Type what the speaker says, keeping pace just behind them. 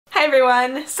Hi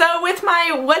everyone! So with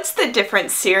my What's the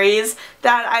Difference series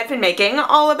that I've been making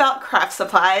all about craft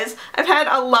supplies, I've had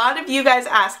a lot of you guys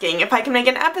asking if I can make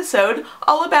an episode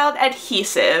all about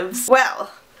adhesives.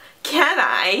 Well, can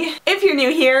I? If you're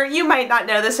new here, you might not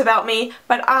know this about me,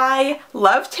 but I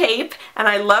love tape and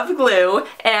I love glue,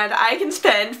 and I can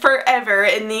spend forever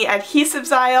in the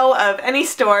adhesives aisle of any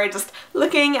store just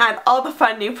looking at all the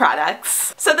fun new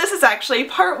products. So this is actually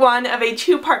part one of a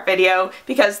two-part video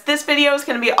because this video is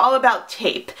going to be all about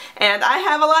tape, and I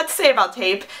have a lot to say about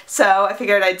tape, so I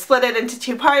figured I'd split it into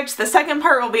two parts. The second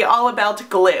part will be all about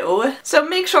glue. So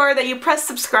make sure that you press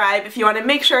subscribe if you want to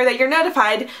make sure that you're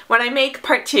notified when I make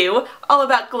part two all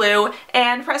about glue,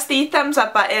 and press the thumbs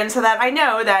up button so that I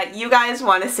know that you guys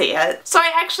want to see it. So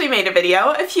I actually made a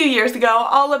video a few years ago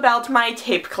all about my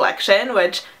tape collection,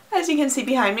 which, as you can see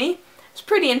behind me, it's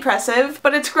pretty impressive,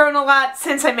 but it's grown a lot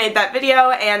since I made that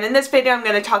video, and in this video I'm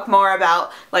going to talk more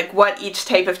about like what each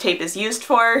type of tape is used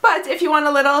for. But if you want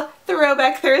a little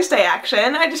Throwback Thursday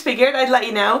action, I just figured I'd let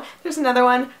you know there's another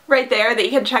one right there that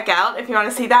you can check out if you want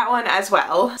to see that one as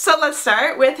well. So let's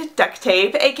start with duct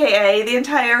tape, aka the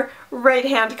entire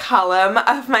right-hand column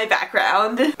of my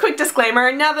background. Quick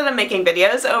disclaimer, now that I'm making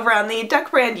videos over on the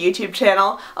Duck Brand YouTube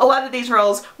channel, a lot of these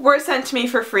rolls were sent to me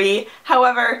for free.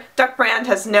 However, Duck Brand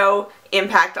has no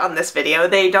impact on this video.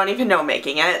 They don't even know I'm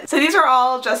making it. So these are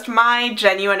all just my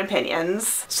genuine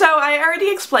opinions. So I already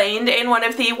explained in one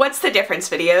of the What's the Difference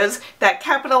videos that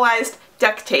capitalized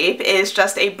duct tape is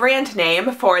just a brand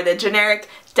name for the generic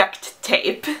duct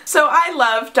tape. So I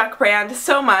love Duck Brand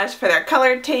so much for their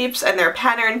colored tapes and their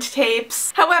patterned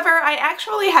tapes. However, I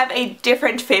actually have a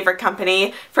different favorite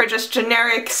company for just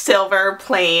generic silver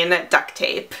plain duct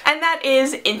tape, and that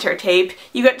is Intertape.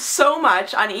 You get so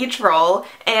much on each roll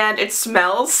and it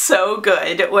smells so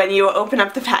good when you open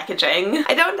up the packaging.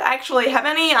 I don't actually have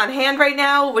any on hand right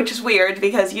now, which is weird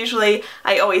because usually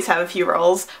I always have a few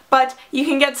rolls, but you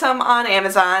can get some on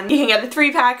Amazon. You can get a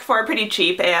 3-pack for pretty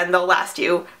cheap and they'll last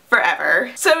you forever.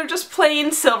 So just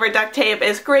plain silver duct tape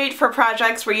is great for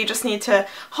projects where you just need to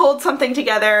hold something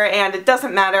together and it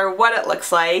doesn't matter what it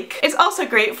looks like. It's also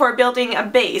great for building a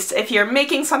base. If you're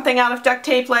making something out of duct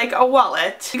tape like a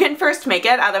wallet, you can first make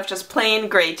it out of just plain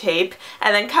gray tape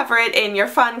and then cover it in your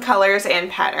fun colors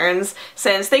and patterns,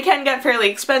 since they can get fairly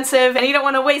expensive and you don't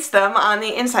want to waste them on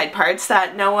the inside parts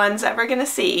that no one's ever gonna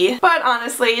see. But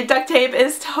honestly, duct tape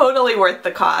is totally worth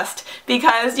the cost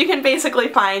because you can basically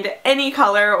find any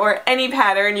color or any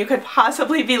pattern you could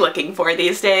possibly be looking for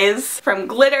these days. From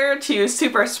glitter to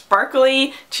super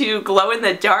sparkly to glow in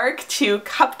the dark to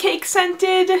cupcake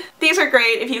scented. These are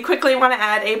great if you quickly want to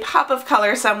add a pop of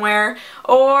color somewhere,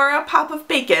 or a pop of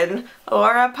bacon,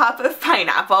 or a pop of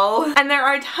pineapple. And there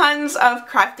are tons of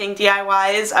crafting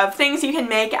DIYs of things you can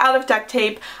make out of duct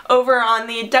tape over on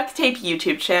the Duct Tape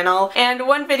YouTube channel, and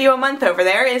one video a month over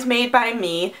there is made by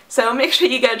me, so make sure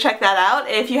you go check that out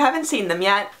if you haven't seen them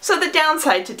yet. So the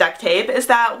downside to duct tape is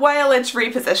that while it's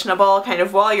repositionable kind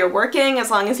of while you're working, as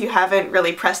long as you haven't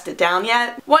really pressed it down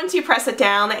yet, once you press it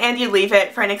down and you leave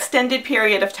it for an extended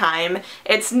period of time,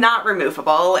 it's not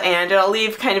removable and it'll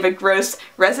leave kind of a gross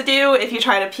residue if you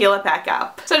try to peel it back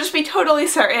up. So just be totally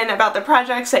certain about the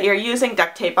projects that you're using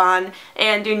duct tape on,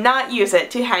 and do not use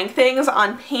it to hang things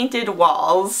on painted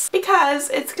walls because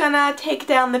it's gonna take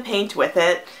down the paint with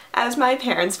it, as my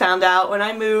parents found out when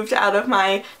I moved out of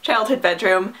my childhood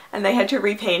bedroom and they had to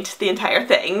repaint the entire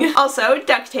thing. Also,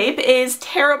 duct tape is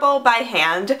terrible by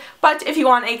hand, but if you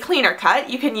want a cleaner cut,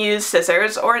 you can use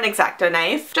scissors or an X-Acto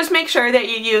knife. Just make sure that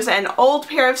you use an old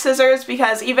pair of scissors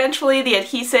because eventually the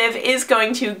adhesive is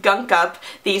going to gunk up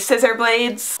the scissor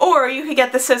blades. Or you could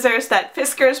get the scissors that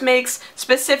Fiskars makes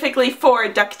specifically for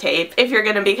duct tape. If you're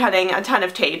going to be cutting a ton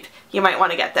of tape, you might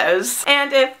want to get those.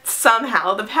 And if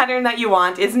somehow the pattern that you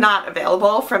want is not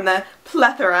available from the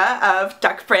plethora of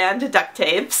Duck Brand duct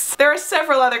tapes, there are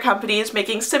several other companies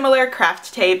making similar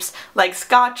craft tapes, like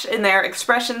Scotch in their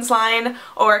Expressions line,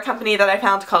 or a company that I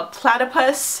found called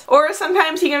Platypus, or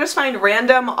sometimes you can just find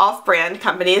random off-brand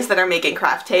companies that are making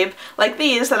craft tape, like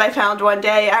these that I found one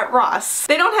day at Ross.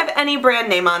 They don't have any brand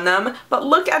name on them, but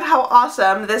look at how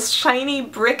awesome this shiny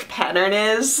brick pattern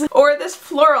is, or this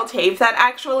floral tape that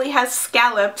actually has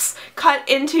scallops cut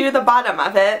into the bottom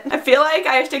of it. I feel like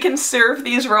I have to conserve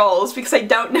these rolls because I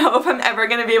don't know if I'm ever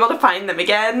going to be able to find them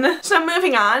again. So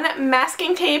moving on,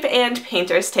 masking tape and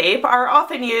painter's tape are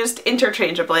often used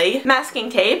interchangeably. Masking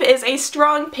tape is a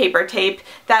strong paper tape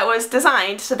that was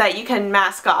designed so that you can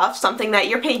mask off something that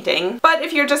you're painting. But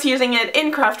if you're just using it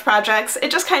in craft projects,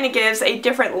 it just kind of gives a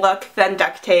different look than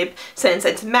duct tape, since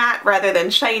it's matte rather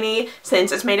than shiny,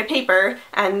 since it's made of paper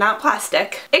and not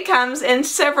plastic. It comes in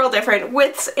several different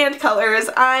widths and colors.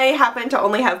 I happen to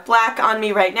only have black on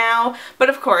me right now, but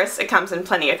of course it comes in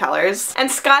plenty of colors. And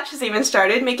Scotch has even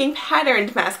started making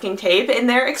patterned masking tape in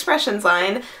their Expressions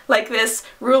line, like this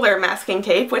ruler masking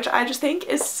tape, which I just think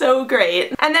is so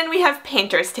great. And then we have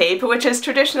painter's tape, which is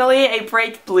traditionally a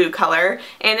bright blue color,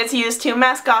 and it's used to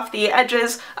mask off the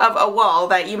edges of a wall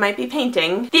that you might be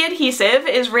painting. The adhesive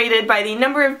is rated by the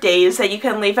number of days that you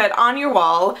can leave it on your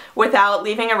wall without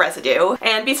leaving a residue.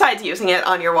 And besides using it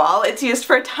on your wall, it's used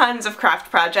for tons of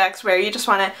craft projects where you just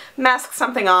want to mask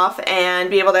something off and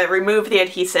be able to remove the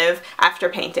adhesive after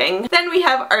painting. Then we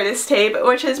have artist tape,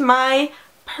 which is my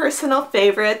personal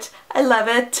favorite. I love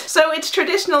it. So it's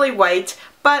traditionally white,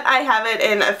 but I have it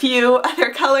in a few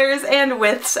other colors and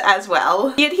widths as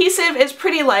well. The adhesive is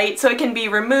pretty light, so it can be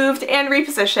removed and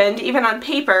repositioned even on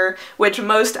paper, which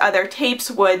most other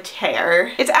tapes would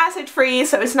tear. It's acid-free,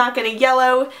 so it's not going to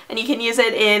yellow, and you can use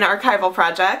it in archival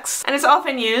projects. And it's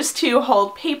often used to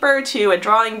hold paper to a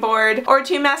drawing board or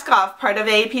to mask off part of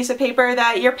a piece of paper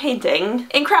that you're painting.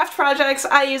 In craft projects,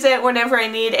 I use it whenever I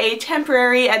need a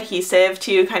temporary adhesive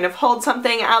to kind of hold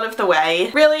something out of the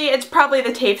way. Really, it's probably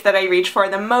the tape that I reach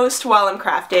for the most while I'm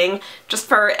crafting, just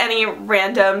for any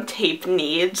random tape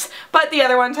needs. But the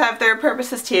other ones have their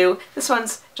purposes too. This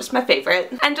one's just my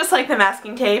favorite. And just like the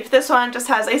masking tape, this one just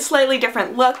has a slightly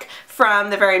different look from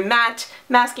the very matte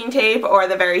masking tape or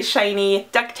the very shiny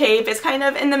duct tape. It's kind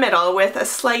of in the middle with a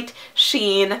slight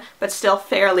sheen, but still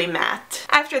fairly matte.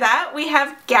 After that, we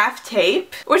have gaff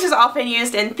tape, which is often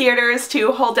used in theaters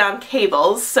to hold down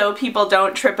cables so people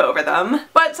don't trip over them.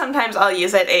 But sometimes I'll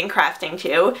use it in crafting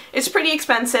too. It's pretty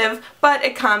expensive, but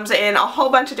it comes in a whole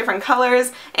bunch of different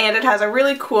colors, and it has a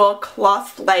really cool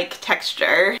cloth-like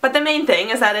texture. But the main thing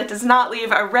is that it does not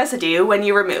leave a residue when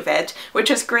you remove it,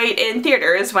 which is great in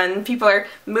theaters when people are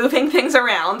moving things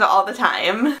around all the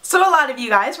time. So a lot of you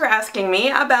guys were asking me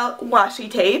about washi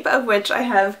tape, of which I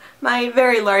have my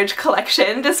very large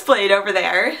collection displayed over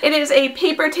there. It is a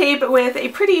paper tape with a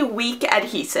pretty weak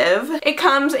adhesive. It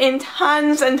comes in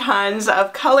tons and tons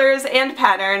of colors and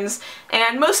patterns,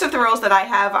 and most of the rolls that I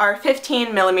have are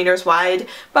 15 millimeters wide,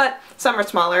 but some are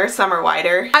smaller, some are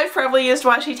wider. I've probably used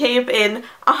washi tape in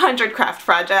 100 craft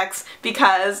projects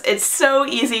because it's so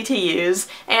easy to use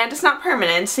and it's not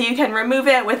permanent, so you can remove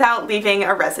it without leaving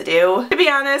a residue. To be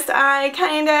honest, I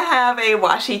kinda have a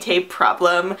washi tape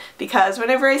problem because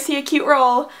whenever I see a cute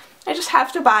roll, I just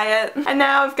have to buy it. And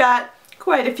now I've got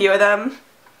quite a few of them.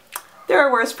 There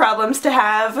are worse problems to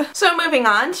have. So moving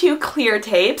on to clear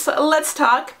tapes, let's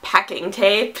talk packing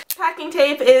tape. Packing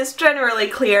tape is generally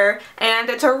clear, and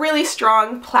it's a really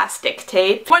strong plastic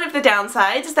tape. One of the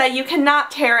downsides is that you cannot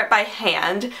tear it by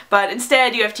hand, but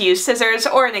instead you have to use scissors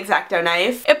or an X-Acto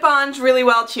knife. It bonds really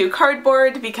well to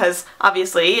cardboard because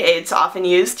obviously it's often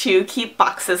used to keep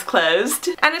boxes closed.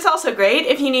 And it's also great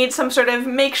if you need some sort of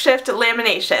makeshift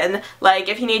lamination, like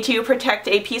if you need to protect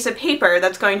a piece of paper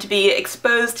that's going to be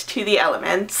exposed to the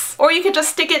elements. Or you could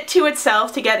just stick it to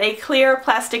itself to get a clear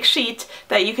plastic sheet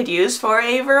that you could use for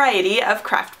a variety of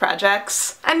craft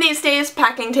projects. And these days,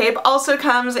 packing tape also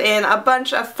comes in a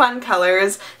bunch of fun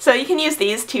colors, so you can use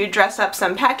these to dress up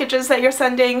some packages that you're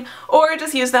sending, or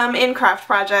just use them in craft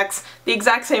projects the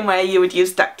exact same way you would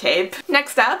use duct tape.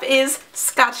 Next up is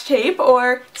Scotch tape,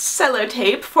 or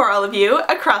cellotape for all of you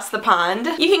across the pond.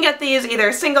 You can get these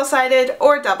either single-sided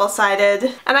or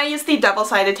double-sided, and I use the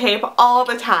double-sided tape all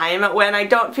the time when I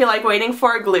don't feel like waiting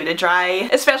for glue to dry,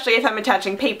 especially if I'm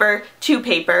attaching paper to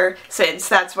paper, since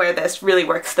that's where this really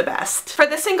works the best. For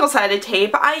the single-sided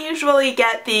tape, I usually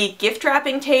get the gift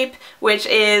wrapping tape, which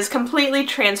is completely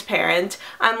transparent,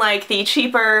 unlike the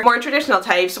cheaper, more traditional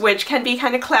types, which can be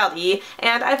kind of cloudy,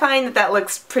 and I find that that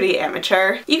looks pretty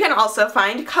amateur. You can also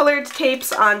find colored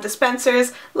tapes on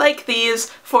dispensers like these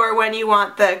for when you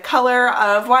want the color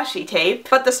of washi tape,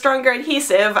 but the stronger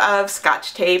adhesive of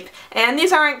Scotch tape, and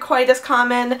these aren't quite as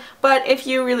common, but if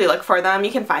you really look for them,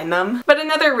 you can find them. But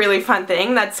another really fun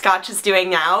thing that Scotch is doing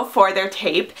now for their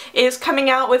tape is coming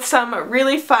out with some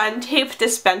really fun tape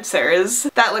dispensers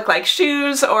that look like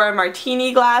shoes or a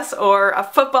martini glass or a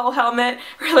football helmet,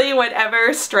 really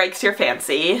whatever strikes your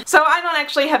fancy. So I don't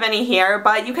actually have any here,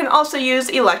 but you can also use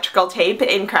electrical tape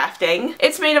in crafting.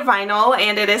 It's made of vinyl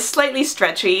and it is slightly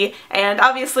stretchy, and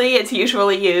obviously it's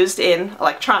usually used in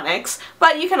electronics,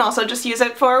 but you can also just use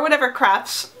it for whatever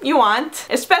crafts you want,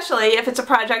 especially if it's a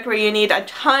project where you need a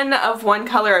ton of one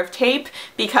color of tape,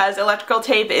 because electrical tape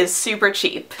tape is super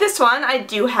cheap. This one I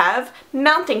do have.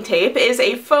 Mounting tape is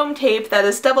a foam tape that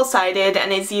is double-sided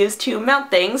and is used to mount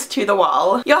things to the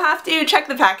wall. You'll have to check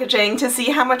the packaging to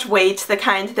see how much weight the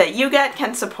kind that you get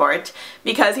can support,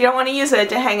 because you don't want to use it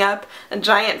to hang up a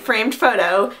giant framed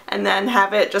photo and then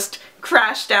have it just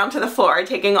crash down to the floor,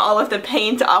 taking all of the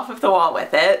paint off of the wall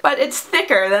with it. But it's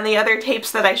thicker than the other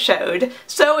tapes that I showed,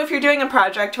 so if you're doing a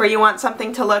project where you want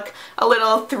something to look a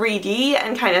little 3D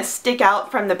and kind of stick out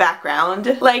from the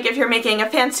background, like if you're making a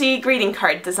fancy greeting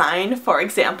card design, for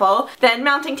example, then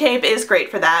mounting tape is great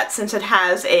for that since it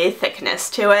has a thickness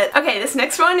to it. Okay, this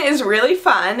next one is really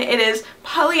fun. It is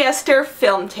polyester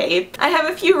film tape. I have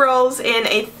a few rolls in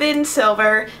a thin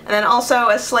silver and then also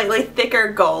a slightly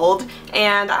thicker gold,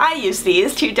 and I use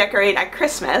these to decorate at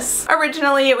Christmas.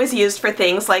 Originally it was used for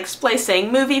things like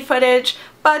splicing movie footage,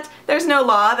 but there's no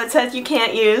law that says you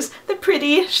can't use the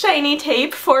pretty shiny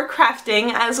tape for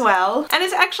crafting as well. And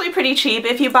it's actually pretty cheap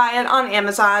if you buy it on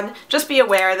Amazon. Just be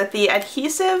aware that the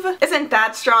adhesive isn't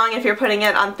that strong if you're putting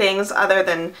it on things other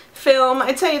than film.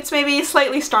 I'd say it's maybe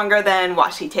slightly stronger than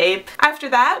washi tape. After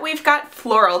that, we've got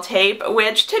floral tape,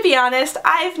 which, to be honest,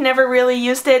 I've never really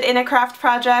used it in a craft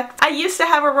project. I used to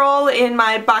have a roll in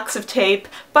my box of tape,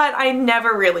 but I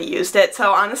never really used it,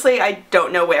 so honestly I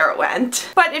don't know where it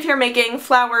went. But if you're making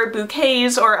flower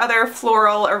bouquets or other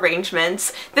floral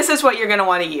arrangements, this is what you're going to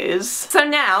want to use. So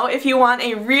now, if you want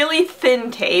a really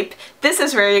thin tape, this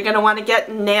is where you're going to want to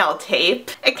get nail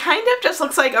tape. It kind of just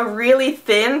looks like a really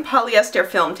thin polyester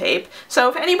film tape, so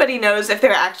if anybody knows if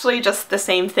they're actually just the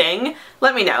same thing,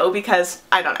 let me know, because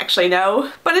I don't actually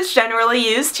know. But it's generally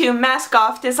used to mask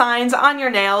off designs on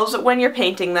your nails when you're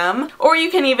painting them, or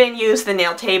you can even use the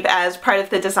nail tape as part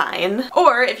of the design.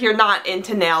 Or if you're not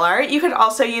into nail art, you could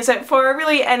also use it for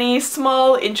really any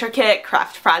small, intricate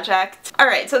craft project.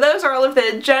 Alright, so those are all of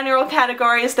the general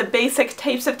categories, the basic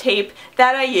types of tape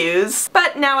that I use.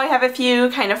 But now I have a few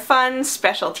kind of fun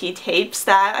specialty tapes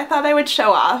that I thought I would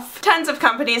show off. Tons of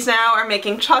companies now are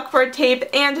making chalkboard tape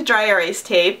and dry erase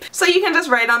tape, so you can just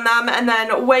write on them and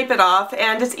then wipe it off,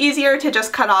 and it's easier to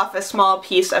just cut off a small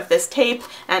piece of this tape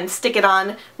and stick it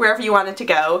on wherever you want it to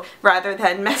go, rather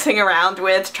than messing around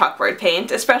with chalkboard paint,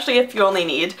 especially if you only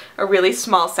need a really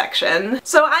small section.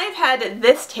 So I've had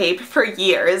this tape for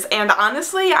years, and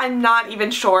honestly I'm not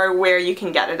even sure where you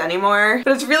can get it anymore.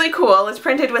 But it's really cool. It's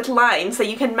printed with lines that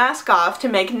you can mask off to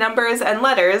make numbers and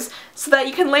letters so that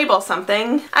you can label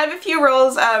something. I have a few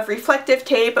rolls of reflective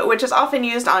tape, which is often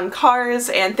used on cars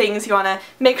and things you want to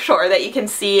make sure that you can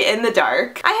see in the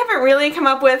dark. I haven't really come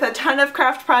up with a ton of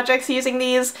craft projects using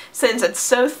these since it's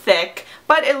so thick,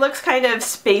 but it looks kind of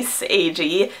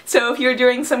space-agey, so if you're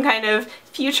doing some kind of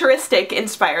futuristic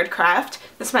inspired craft,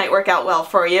 this might work out well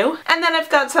for you. And then I've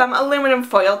got some aluminum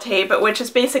foil tape, which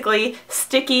is basically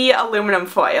sticky aluminum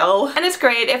foil. And it's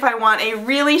great if I want a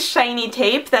really shiny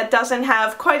tape that doesn't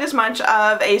have quite as much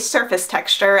of a surface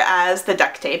texture as the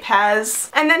duct tape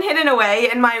has. And then hidden away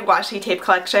in my washi tape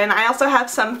collection, I also have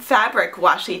some fabric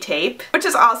washi tape, which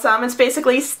is awesome. It's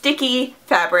basically sticky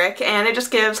fabric, and it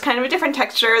just gives kind of a different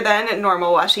texture than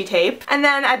normal washi tape. And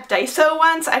then at Daiso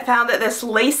once, I found this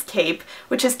lace tape,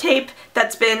 which is tape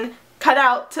that's been cut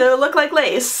out to look like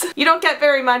lace. You don't get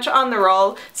very much on the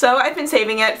roll, so I've been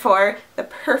saving it for the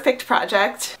perfect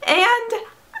project. And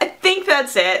I think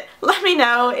that's it. Let me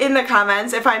know in the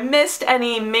comments if I missed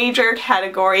any major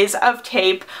categories of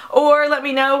tape, or let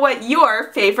me know what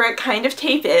your favorite kind of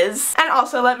tape is. And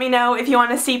also let me know if you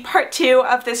want to see part 2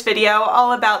 of this video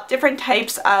all about different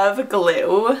types of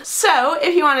glue. So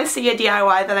if you want to see a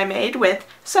DIY that I made with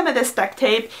some of this duct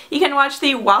tape, you can watch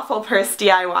the Waffle Purse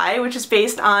DIY, which is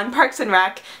based on Parks and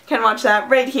Rec. You can watch that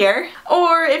right here.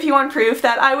 Or if you want proof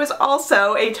that I was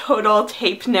also a total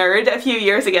tape nerd a few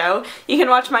years ago, you can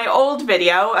watch my old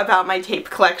video about my tape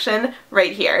collection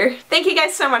right here. Thank you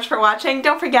guys so much for watching.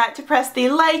 Don't forget to press the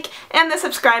like and the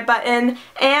subscribe button,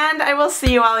 and I will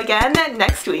see you all again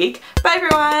next week. Bye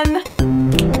everyone!